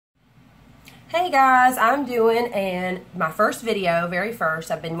Hey guys, I'm doing my first video, very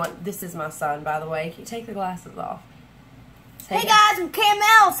first. This is my son, by the way. Can you take the glasses off? Hey guys, I'm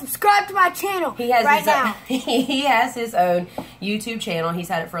KML. Subscribe to my channel He has right now. He has his own YouTube channel. He's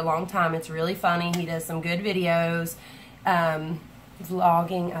had it for a long time. It's really funny. He does some good videos.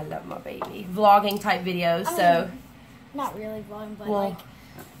 Vlogging. I love my baby. Vlogging type videos. Not really vlogging, but like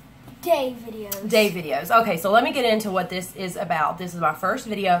day videos. Day videos. Okay, so let me get into what this is about. This is my first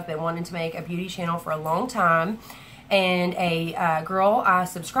video. I've been wanting to make a beauty channel for a long time. And a girl I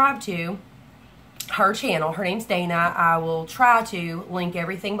subscribe to, her channel, her name's Dana. I will try to link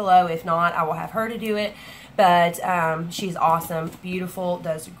everything below. If not, I will have her to do it. But she's awesome, beautiful,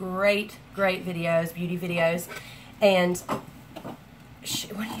 does great videos, beauty videos. And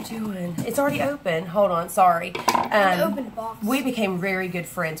what are you doing? It's already open. Hold on, sorry. Open the box. We became very good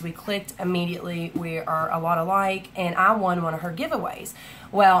friends. We clicked immediately. We are a lot alike, and I won one of her giveaways.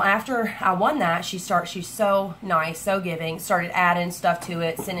 Well, after I won that, she's so nice, so giving, started adding stuff to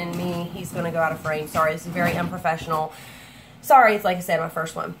it, sending me, he's going to go out of frame. Sorry, this is very unprofessional. Sorry, it's like I said, my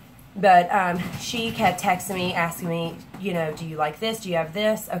first one. But she kept texting me, asking me, you know, do you like this? Do you have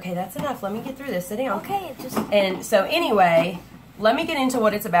this? Okay, that's enough. Let me get through this. Sit down. Okay, And so anyway, let me get into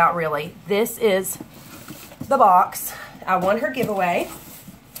what it's about, really. This is the box. I won her giveaway.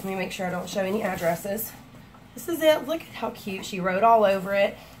 Let me make sure I don't show any addresses. This is it. Look at how cute. She wrote all over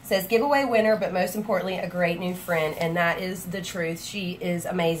it. It says giveaway winner, but most importantly, a great new friend. And that is the truth. She is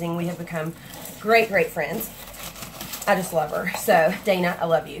amazing. We have become great friends. I just love her. So, Dana, I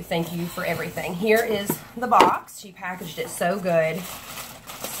love you. Thank you for everything. Here is the box. She packaged it so good.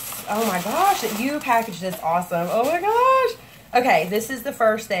 Oh my gosh, you packaged this awesome. Oh my gosh. Okay, this is the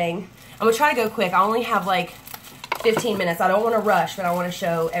first thing. I'm going to try to go quick. I only have like 15 minutes. I don't want to rush, but I want to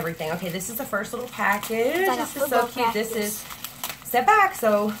show everything. Okay, this is the first little package. This is so cute. This is, step back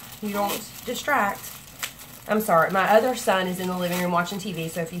so you don't distract. I'm sorry. My other son is in the living room watching TV,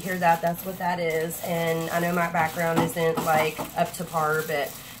 so if you hear that, that's what that is. And I know my background isn't like up to par, but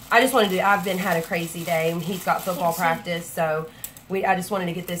I just wanted to, I've had a crazy day. He's got football practice, so I just wanted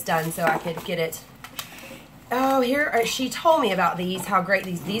to get this done so I could get it. Oh, here, she told me about these, how great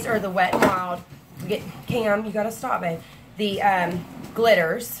these are the Wet n Wild. Cam, you gotta stop, babe. The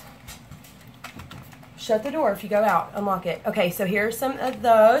glitters. Shut the door if you go out. Unlock it. Okay, so here's some of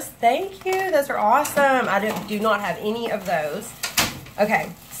those. Thank you. Those are awesome. I do not have any of those. Okay,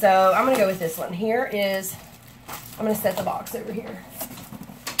 so I'm gonna go with this one. Here is, I'm gonna set the box over here.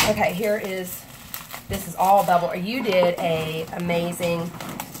 Okay, this is all bubble. You did a amazing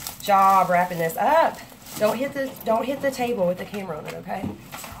job wrapping this up. Don't hit the table with the camera on it, okay?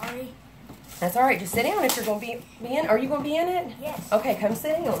 Sorry. That's all right. Just sit down if you're going to be in. Are you going to be in it? Yes. Okay, come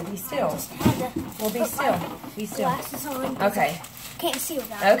sit down. Be still. I just had to be still. Be still. Glasses on. Okay. Can't see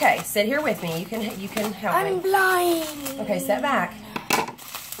without. Okay, sit here with me. You can help me. I'm blind. Okay, step back.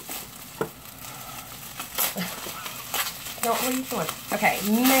 No, what are you doing? Okay,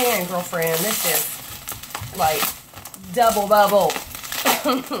 man, girlfriend, this is like double bubble.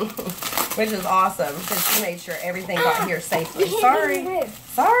 Which is awesome because she made sure everything got here safely. Sorry,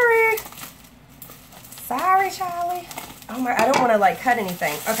 Charlie. Oh my! I don't want to like cut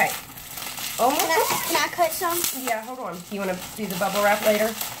anything. Okay. Oh my! Can I cut some? Yeah. Hold on. You want to do the bubble wrap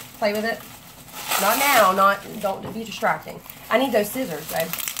later? Play with it. Not now. Don't be distracting. I need those scissors, babe.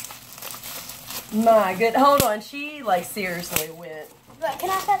 My good. Hold on. She like seriously went. But can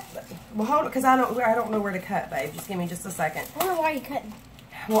I cut? Well, hold on, because I don't know where to cut, babe. Just give me just a second. I wonder why you cutting.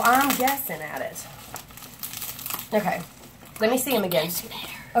 Well, I'm guessing at it. Okay. Let me see him again.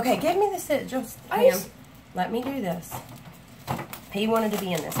 Okay, give me this. Just him. Let me do this. He wanted to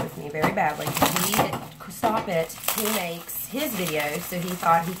be in this with me very badly. Stop it. He makes his videos, so he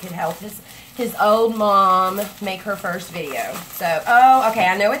thought he could help his old mom make her first video. So, oh, okay,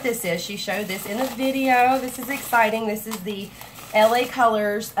 I know what this is. She showed this in the video. This is exciting. This is the LA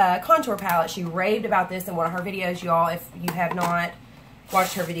Colors contour palette. She raved about this in one of her videos, y'all. If you have not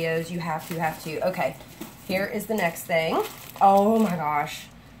watched her videos, you have to. Okay, here is the next thing. Oh my gosh.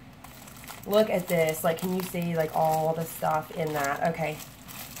 Look at this. Like, can you see, like, all the stuff in that? Okay.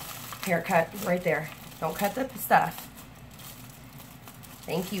 Here, cut right there. Don't cut the stuff.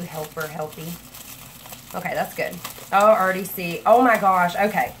 Thank you, helpy. Okay, that's good. Oh, I already see. Oh my gosh.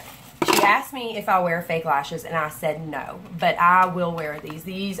 Okay. She asked me if I wear fake lashes, and I said no. But I will wear these.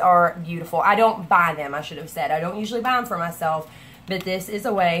 These are beautiful. I don't buy them, I should have said. I don't usually buy them for myself. But this is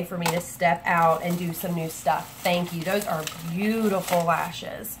a way for me to step out and do some new stuff. Thank you. Those are beautiful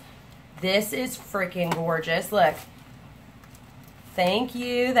lashes. This is freaking gorgeous. Look. Thank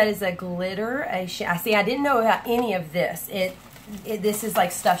you. That is a glitter. I see, I didn't know about any of this. this is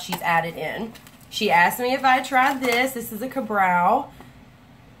like stuff she's added in. She asked me if I tried this. This is a Ka-Brow.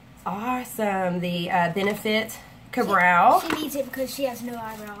 Awesome. The Benefit Ka-Brow. She needs it because she has no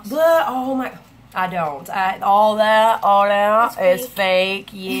eyebrows. But, oh my, I don't. All that is fake.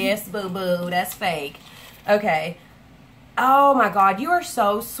 Yes, boo-boo, that's fake. Okay. Oh my God, you are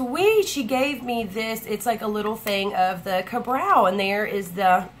so sweet. She gave me this. It's like a little thing of the Ka-Brow, and there is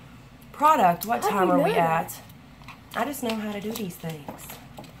the product. What time are we at? I just know how to do these things.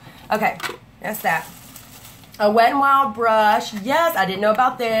 Okay, that's that. A Wet n Wild brush. Yes, I didn't know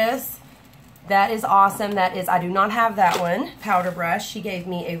about this. That is awesome. That is, I do not have that one. Powder brush. She gave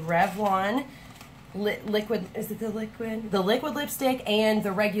me a Revlon liquid. Is it the liquid? The liquid lipstick and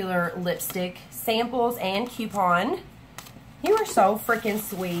the regular lipstick samples and coupon. You are so freaking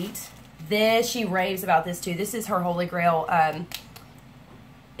sweet. This, she raves about this too. This is her holy grail.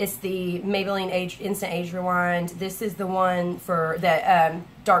 It's the Maybelline Instant Age Rewind. This is the one for the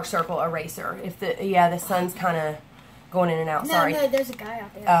dark circle eraser. If the sun's kind of going in and out. Sorry. No, there's a guy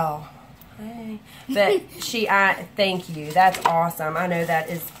out there. Oh, hey. But thank you. That's awesome. I know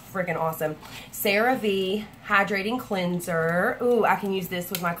that is freaking awesome. CeraVe Hydrating Cleanser. Ooh, I can use this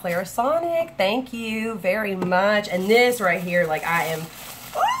with my Clarisonic. Thank you very much. And this right here, like I am,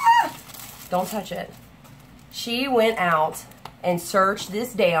 don't touch it. She went out and searched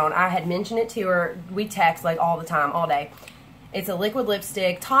this down. I had mentioned it to her. We text like all the time, all day. It's a liquid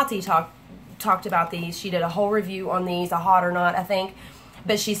lipstick. Tati talked about these. She did a whole review on these, a hot or not, I think.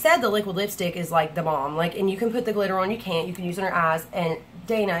 But she said the liquid lipstick is like the bomb. Like, and you can put the glitter on, you can't. You can use it on her eyes. And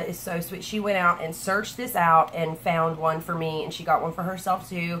Dana is so sweet. She went out and searched this out and found one for me, and she got one for herself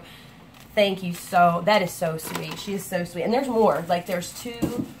too. Thank you so. That is so sweet. She is so sweet. And there's more. Like, there's two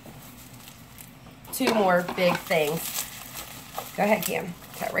more big things. Go ahead, Cam.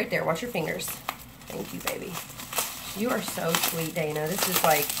 Okay, right there. Watch your fingers. Thank you, baby. You are so sweet, Dana. This is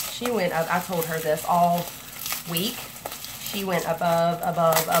like, she went up. I told her this all week. She went above,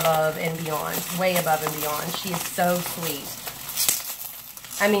 and beyond. Way above and beyond. She is so sweet.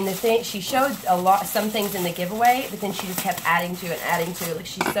 I mean, she showed some things in the giveaway, but then she just kept adding to it and adding to it. Like,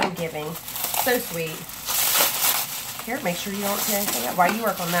 she's so giving. So sweet. Here, make sure you don't tear anything up. While you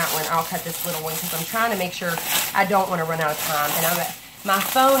work on that one, I'll cut this little one because I'm trying to make sure I don't want to run out of time. And my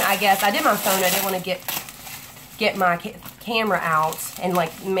phone, I guess, I did my phone. I didn't want to get my camera out and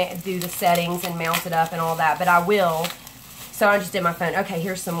like do the settings and mount it up and all that, but I will. So I just did my phone. Okay,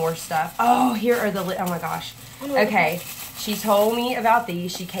 here's some more stuff. Oh, here are the, oh my gosh. Okay, she told me about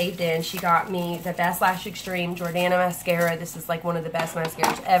these. She caved in. She got me the Best Lash Extreme Jordana mascara. This is like one of the best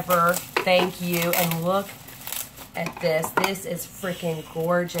mascaras ever. Thank you. And look at this. This is freaking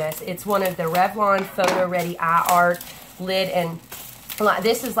gorgeous. It's one of the Revlon Photo Ready Eye Art lid, and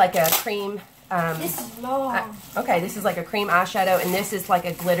this is like a cream. This is long. Okay, this is like a cream eyeshadow, and this is like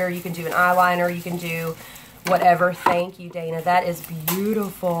a glitter. You can do an eyeliner. You can do whatever. Thank you, Dana. That is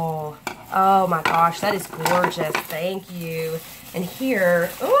beautiful. Oh my gosh, that is gorgeous. Thank you. And here,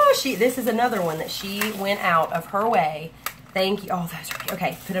 oh, this is another one that she went out of her way. Thank you. Oh, those are,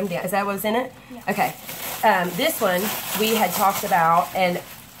 okay, put them down. Is that what was in it? Yeah. Okay. This one we had talked about, and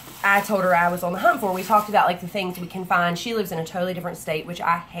I told her I was on the hunt for. We talked about like the things we can find. She lives in a totally different state, which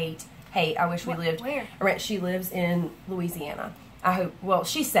I hate. I wish we lived. Where? She lives in Louisiana. I hope, well,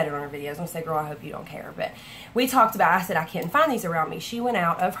 she said it on her videos. I'm going to say, girl, I hope you don't care. But we talked about, I said, I can't find these around me. She went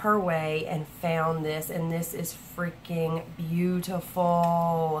out of her way and found this, and this is freaking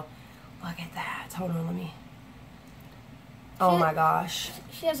beautiful. Look at that. Hold on, let me. Oh my gosh.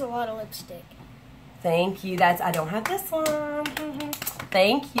 She has a lot of lipstick. Thank you. I don't have this one.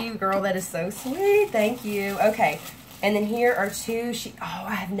 Thank you, girl. That is so sweet. Thank you. Okay. And then here are two.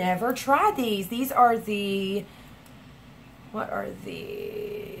 I have never tried these. These are the, what are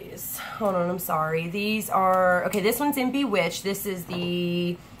these? Hold on, I'm sorry. These are, okay, this one's in Bewitched. This is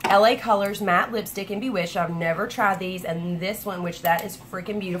the LA Colors Matte Lipstick in Bewitched. I've never tried these. And this one, which that is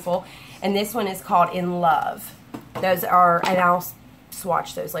freaking beautiful. And this one is called In Love. Those are, and I'll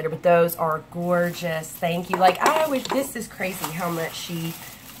swatch those later, but those are gorgeous. Thank you. Like, this is crazy how much she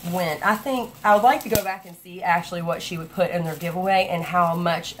went. I think I would like to go back and see actually what she would put in their giveaway and how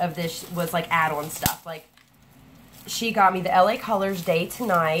much of this was like add-on stuff. Like, she got me the LA Colors Day to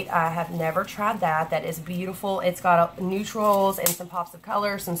Night. I have never tried that. That is beautiful. It's got neutrals and some pops of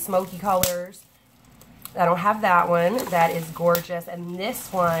color, some smoky colors. I don't have that one. That is gorgeous. And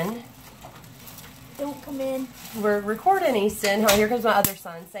this one, don't come in. we're recording, Easton. Oh, here comes my other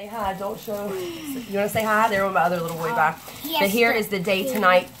son. Say hi. Don't show. You want to say hi? There with my other little boy by. But here is the Day to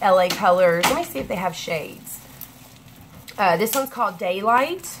Night LA Colors. Let me see if they have shades. This one's called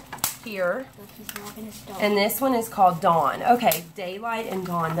Daylight. here. Look, he's walking his dog. And this one is called Dawn. Okay, Daylight and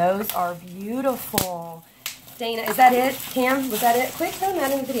Dawn. Those are beautiful. Dana, is that it? Cam, was that it? Quit throwing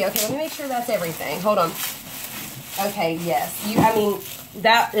that in the video. Okay, let me make sure that's everything. Hold on. Okay, yes. I mean,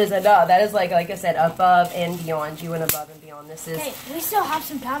 that is that is like I said, above and beyond. You went above and beyond. This is okay. We still have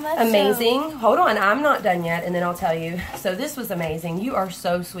some time left. amazing. So. Hold on, I'm not done yet, and then I'll tell you. So this was amazing. You are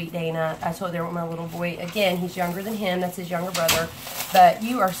so sweet, Dana. I told there with my little boy. Again, he's younger than him. That's his younger brother. But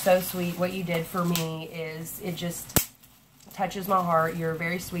you are so sweet. What you did for me it just touches my heart. You're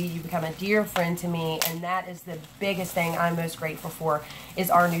very sweet. You become a dear friend to me, and that is the biggest thing I'm most grateful for is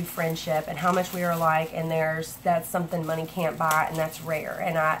our new friendship and how much we are alike. And that's something money can't buy, and that's rare.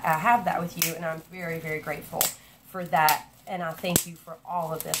 And I have that with you, and I'm very, very grateful for that. And I thank you for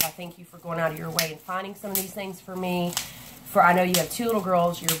all of this. I thank you for going out of your way and finding some of these things for me. I know you have 2 little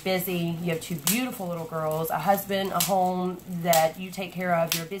girls. You're busy. You have 2 beautiful little girls, a husband, a home that you take care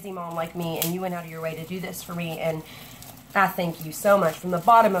of. You're a busy mom like me, and you went out of your way to do this for me. And I thank you so much from the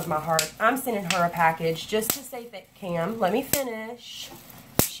bottom of my heart. I'm sending her a package just to say that, Cam, let me finish.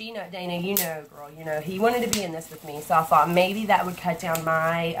 Dana, you know, girl, you know, he wanted to be in this with me, so I thought maybe that would cut down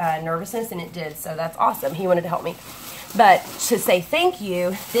my nervousness, and it did, so that's awesome. He wanted to help me. But to say thank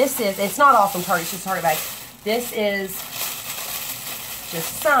you, it's not all from Target, it's just Target bag. This is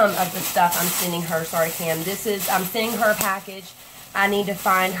just some of the stuff I'm sending her. Sorry, Cam. I'm sending her a package. I need to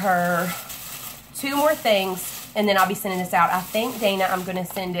find her 2 more things, and then I'll be sending this out. I think, Dana, I'm going to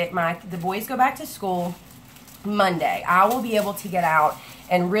send it. The boys go back to school Monday. I will be able to get out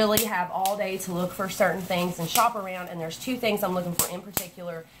and really have all day to look for certain things and shop around, and there's 2 things I'm looking for in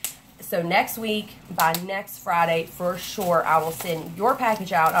particular. So next week, by next Friday, for sure, I will send your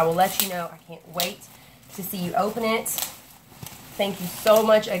package out. I will let you know. I can't wait to see you open it. Thank you so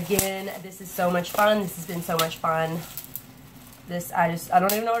much again. This is so much fun. This has been so much fun. I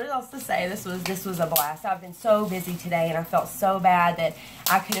don't even know what else to say. This was a blast. I've been so busy today, and I felt so bad that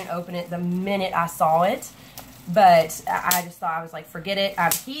I couldn't open it the minute I saw it. But I just thought, I was like, forget it.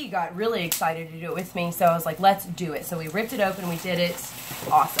 He got really excited to do it with me, so I was like, let's do it. So we ripped it open. We did it.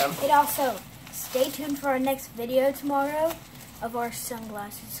 Awesome. And also, stay tuned for our next video tomorrow of our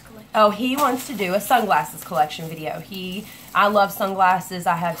sunglasses collection. Oh, he wants to do a sunglasses collection video. I love sunglasses.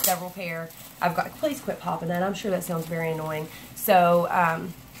 I have several pair. Please quit popping that. I'm sure that sounds very annoying. So,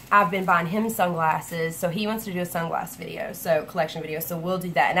 I've been buying him sunglasses, so he wants to do a sunglass video, collection video, so we'll do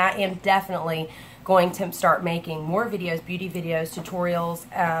that. And I am definitely going to start making more videos, beauty videos,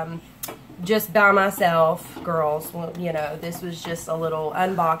 tutorials, just by myself, girls. Well, you know, this was just a little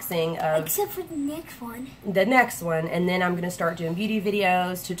unboxing of... Except for the next one. The next one, and then I'm going to start doing beauty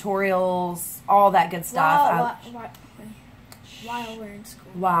videos, tutorials, all that good stuff. While we're in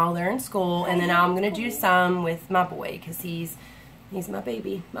school. While they're in school, and then I'm going to do some with my boy, because he's my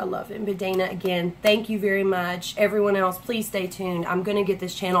baby. I love him. But Dana, again, thank you very much. Everyone else, please stay tuned. I'm going to get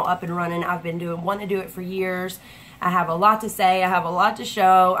this channel up and running. I've been wanting to do it for years. I have a lot to say. I have a lot to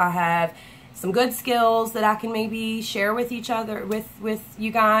show. I have some good skills that I can maybe share with each other, with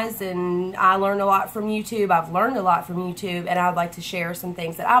you guys. And I learned a lot from YouTube. I've learned a lot from YouTube, and I'd like to share some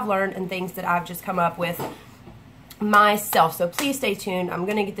things that I've learned and things that I've just come up with myself. So please stay tuned. I'm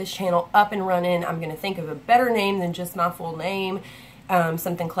going to get this channel up and running. I'm going to think of a better name than just my full name,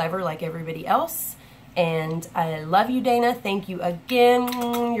 something clever like everybody else. And I love you, Dana. Thank you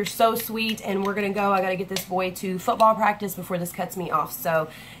again. You're so sweet. And we're going to go. I got to get this boy to football practice before this cuts me off. So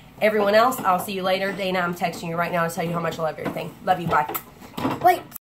everyone else, I'll see you later. Dana, I'm texting you right now to tell you how much I love everything. Love you. Bye. Wait.